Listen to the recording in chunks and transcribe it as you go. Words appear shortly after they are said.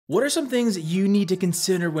What are some things you need to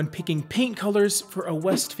consider when picking paint colors for a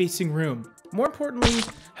west-facing room? More importantly,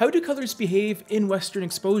 how do colors behave in western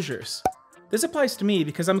exposures? This applies to me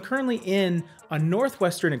because I'm currently in a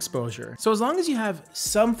northwestern exposure. So as long as you have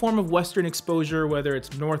some form of western exposure, whether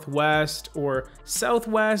it's northwest or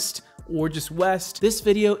southwest, or just west, this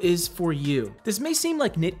video is for you. This may seem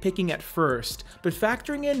like nitpicking at first, but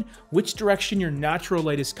factoring in which direction your natural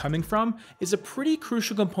light is coming from is a pretty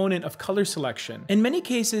crucial component of color selection. In many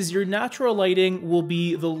cases, your natural lighting will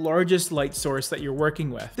be the largest light source that you're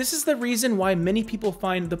working with. This is the reason why many people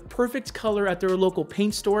find the perfect color at their local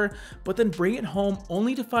paint store, but then bring it home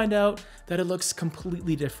only to find out that it looks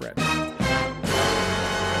completely different.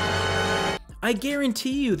 I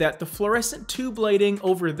guarantee you that the fluorescent tube lighting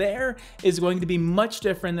over there is going to be much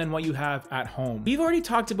different than what you have at home. We've already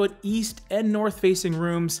talked about east and north facing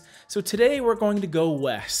rooms, so today we're going to go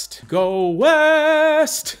west. Go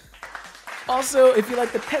west! Also, if you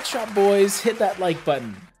like the Pet Shop Boys, hit that like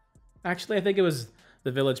button. Actually, I think it was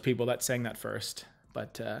the Village People that sang that first,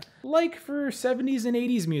 but like for 70s and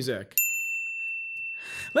 80s music.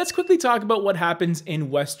 Let's quickly talk about what happens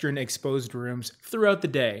in western exposed rooms throughout the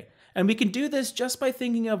day. And we can do this just by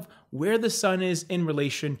thinking of where the sun is in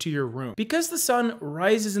relation to your room. Because the sun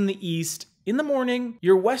rises in the east in the morning,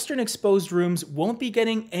 your western exposed rooms won't be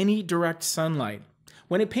getting any direct sunlight.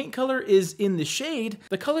 When a paint color is in the shade,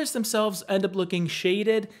 the colors themselves end up looking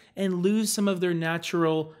shaded and lose some of their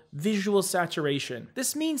natural visual saturation.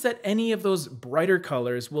 This means that any of those brighter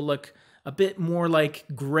colors will look a bit more like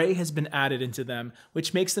gray has been added into them,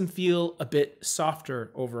 which makes them feel a bit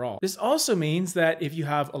softer overall. This also means that if you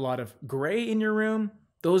have a lot of gray in your room,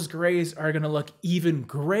 those grays are gonna look even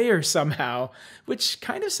grayer somehow, which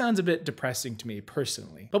kind of sounds a bit depressing to me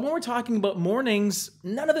personally. But when we're talking about mornings,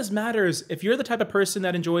 none of this matters if you're the type of person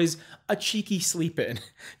that enjoys a cheeky sleep in,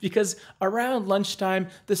 because around lunchtime,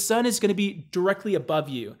 the sun is gonna be directly above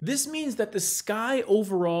you. This means that the sky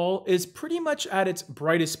overall is pretty much at its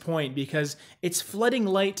brightest point because it's flooding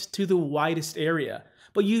light to the widest area.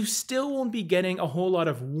 But you still won't be getting a whole lot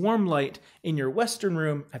of warm light in your western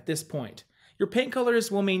room at this point. Your paint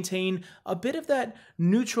colors will maintain a bit of that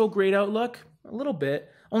neutral grayed out look, a little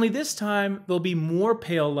bit, only this time there'll be more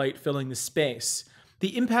pale light filling the space.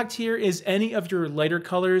 The impact here is any of your lighter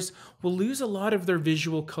colors will lose a lot of their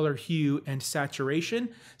visual color hue and saturation.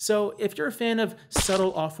 So if you're a fan of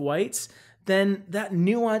subtle off-whites, then that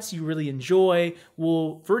nuance you really enjoy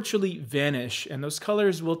will virtually vanish and those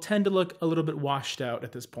colors will tend to look a little bit washed out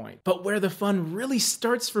at this point. But where the fun really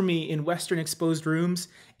starts for me in western exposed rooms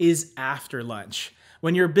is after lunch.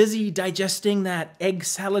 When you're busy digesting that egg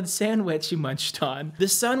salad sandwich you munched on, the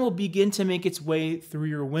sun will begin to make its way through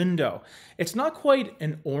your window. It's not quite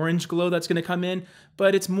an orange glow that's gonna come in,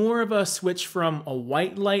 but it's more of a switch from a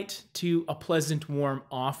white light to a pleasant warm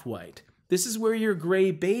off-white. This is where your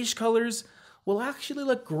gray beige colors will actually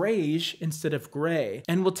look grayish instead of gray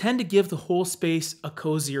and will tend to give the whole space a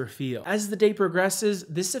cozier feel. As the day progresses,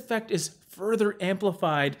 this effect is further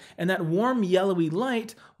amplified and that warm yellowy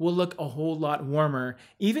light will look a whole lot warmer,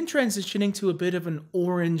 even transitioning to a bit of an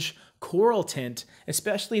orange coral tint,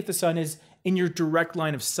 especially if the sun is in your direct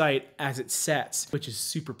line of sight as it sets, which is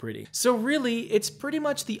super pretty. So really, it's pretty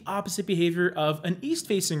much the opposite behavior of an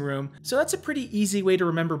east-facing room, so that's a pretty easy way to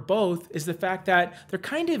remember both, is the fact that they're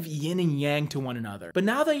kind of yin and yang to one another. But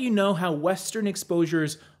now that you know how western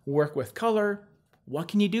exposures work with color, what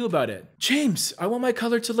can you do about it? James, I want my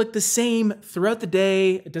color to look the same throughout the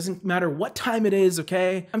day. It doesn't matter what time it is,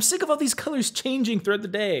 okay? I'm sick of all these colors changing throughout the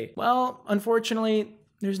day. Well, unfortunately,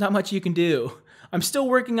 there's not much you can do. I'm still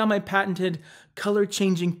working on my patented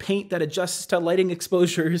color-changing paint that adjusts to lighting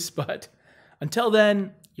exposures, but until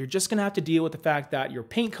then, you're just gonna have to deal with the fact that your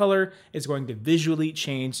paint color is going to visually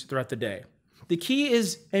change throughout the day. The key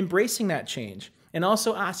is embracing that change and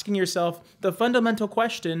also asking yourself the fundamental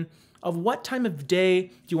question of what time of day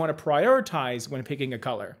do you want to prioritize when picking a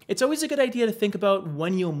color. It's always a good idea to think about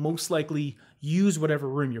when you'll most likely use whatever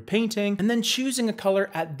room you're painting, and then choosing a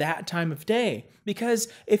color at that time of day. Because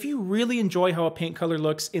if you really enjoy how a paint color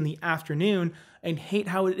looks in the afternoon and hate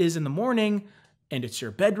how it is in the morning, and it's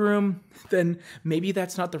your bedroom, then maybe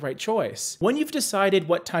that's not the right choice. When you've decided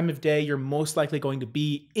what time of day you're most likely going to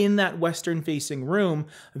be in that western-facing room,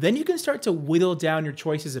 then you can start to whittle down your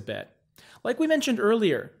choices a bit. Like we mentioned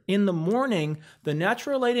earlier, in the morning, the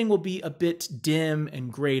natural lighting will be a bit dim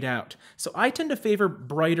and grayed out. So I tend to favor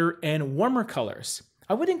brighter and warmer colors.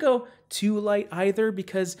 I wouldn't go too light either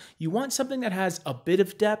because you want something that has a bit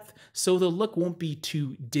of depth so the look won't be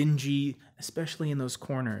too dingy, especially in those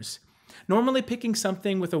corners. Normally picking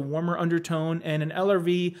something with a warmer undertone and an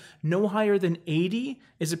LRV no higher than 80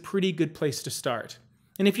 is a pretty good place to start.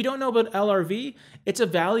 And if you don't know about LRV, it's a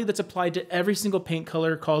value that's applied to every single paint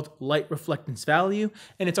color called light reflectance value,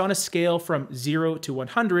 and it's on a scale from 0 to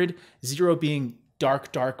 100, 0 being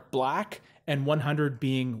dark, dark black, and 100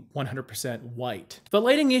 being 100% white. The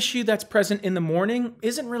lighting issue that's present in the morning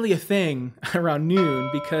isn't really a thing around noon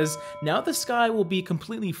because now the sky will be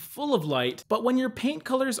completely full of light, but when your paint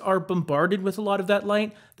colors are bombarded with a lot of that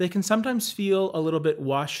light, they can sometimes feel a little bit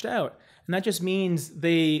washed out. And that just means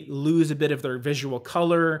they lose a bit of their visual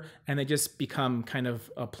color and they just become kind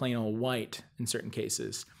of a plain old white in certain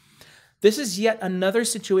cases. This is yet another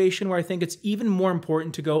situation where I think it's even more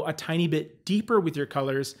important to go a tiny bit deeper with your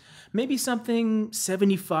colors, maybe something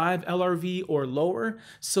 75 LRV or lower,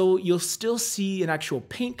 so you'll still see an actual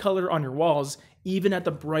paint color on your walls even at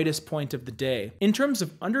the brightest point of the day. In terms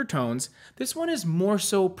of undertones, this one is more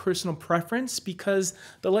so personal preference because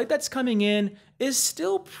the light that's coming in is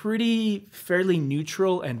still pretty fairly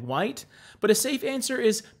neutral and white, but a safe answer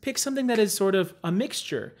is pick something that is sort of a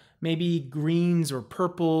mixture. Maybe greens or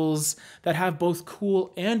purples that have both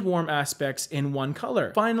cool and warm aspects in one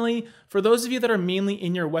color. Finally, for those of you that are mainly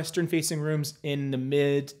in your western facing rooms in the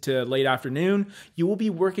mid to late afternoon, you will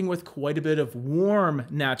be working with quite a bit of warm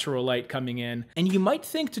natural light coming in. And you might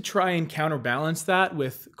think to try and counterbalance that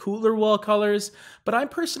with cooler wall colors, but I'm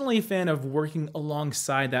personally a fan of working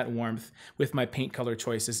alongside that warmth with my paint color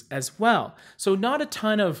choices as well. So not a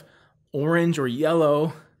ton of orange or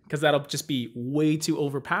yellow, because that'll just be way too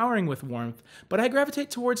overpowering with warmth. But I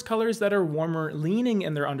gravitate towards colors that are warmer leaning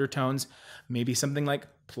in their undertones, maybe something like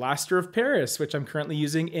Plaster of Paris, which I'm currently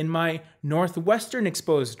using in my northwestern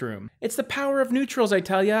exposed room. It's the power of neutrals, I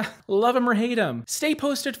tell ya. Love them or hate them. Stay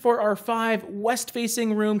posted for our 5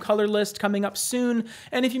 west-facing room color list coming up soon.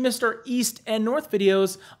 And if you missed our east and north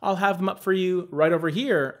videos, I'll have them up for you right over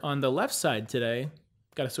here on the left side today.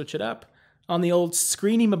 Gotta switch it up. On the old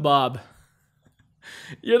screeny-mabob.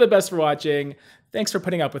 You're the best for watching. Thanks for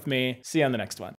putting up with me. See you on the next one.